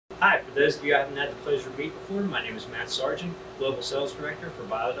Hi, for those of you I haven't had the pleasure to meet before, my name is Matt Sargent, Global Sales Director for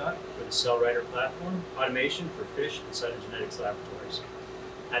BioDot for the CellWriter platform, automation for fish and cytogenetics laboratories.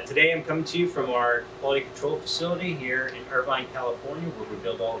 Today I'm coming to you from our quality control facility here in Irvine, California, where we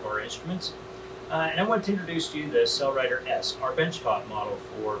build all of our instruments. And I want to introduce to you the CellWriter S, our benchtop model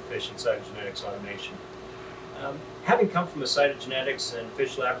for fish and cytogenetics automation. Having come from a cytogenetics and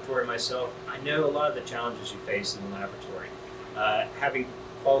fish laboratory myself, I know a lot of the challenges you face in the laboratory. Having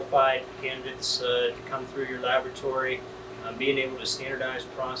qualified candidates to come through your laboratory, being able to standardize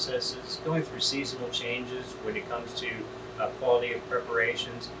processes, going through seasonal changes when it comes to quality of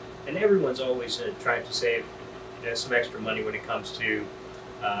preparations, and everyone's always trying to save some extra money when it comes to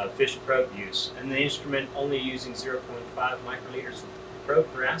fish probe use. And the instrument only using 0.5 microliters of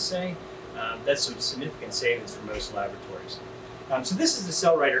probe per assay, that's some significant savings for most laboratories. So this is the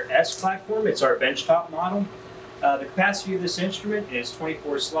CellWriter S platform. It's our benchtop model. The capacity of this instrument is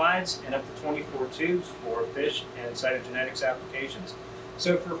 24 slides and up to 24 tubes for fish and cytogenetics applications.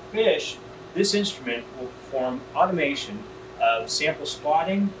 So for fish, this instrument will perform automation of sample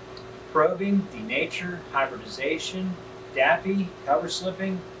spotting, probing, denature, hybridization, DAPI, cover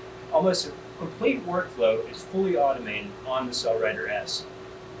slipping. Almost a complete workflow is fully automated on the CellWriter S.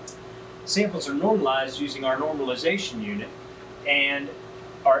 Samples are normalized using our normalization unit and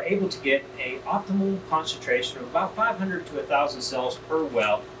are able to get an optimal concentration of about 500 to 1,000 cells per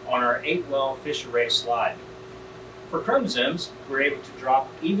well on our 8-well fish array slide. For chromosomes, we're able to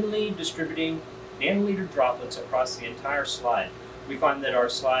drop evenly distributing nanoliter droplets across the entire slide. We find that our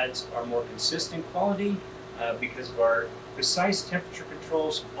slides are more consistent quality because of our precise temperature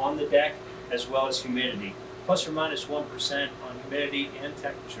controls on the deck as well as humidity, plus or minus 1% on humidity and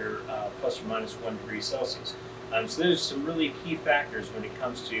temperature, plus or minus 1 degree Celsius. So there's some really key factors when it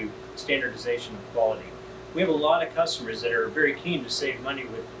comes to standardization of quality. We have a lot of customers that are very keen to save money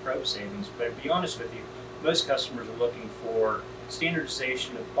with the probe savings, but to be honest with you, most customers are looking for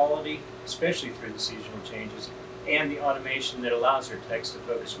standardization of quality, especially through the seasonal changes, and the automation that allows their techs to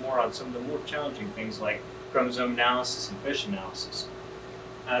focus more on some of the more challenging things like chromosome analysis and fish analysis.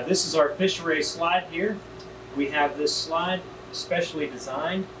 This is our fish array slide here. We have this slide specially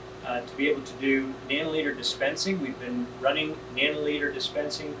designed to be able to do nanoliter dispensing. We've been running nanoliter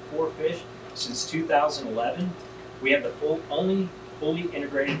dispensing for fish since 2011. We have the only fully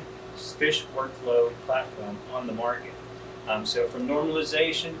integrated fish workflow platform on the market. So from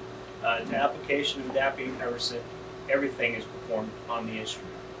normalization to application of DAPI and cover slip, everything is performed on the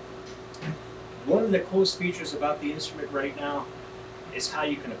instrument. One of the coolest features about the instrument right now is how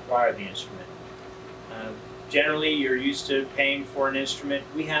you can acquire the instrument. Generally, you're used to paying for an instrument.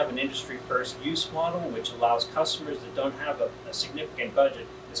 We have an industry-first use model, which allows customers that don't have a significant budget,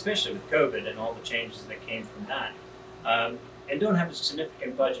 especially with COVID and all the changes that came from that, and don't have a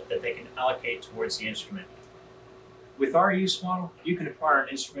significant budget that they can allocate towards the instrument. With our use model, you can acquire an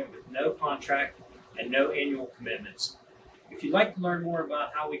instrument with no contract and no annual commitments. If you'd like to learn more about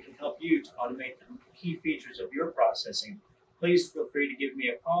how we can help you to automate the key features of your processing, please feel free to give me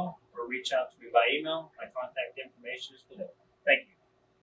a call or reach out to me by email. My contact information is below. Thank you.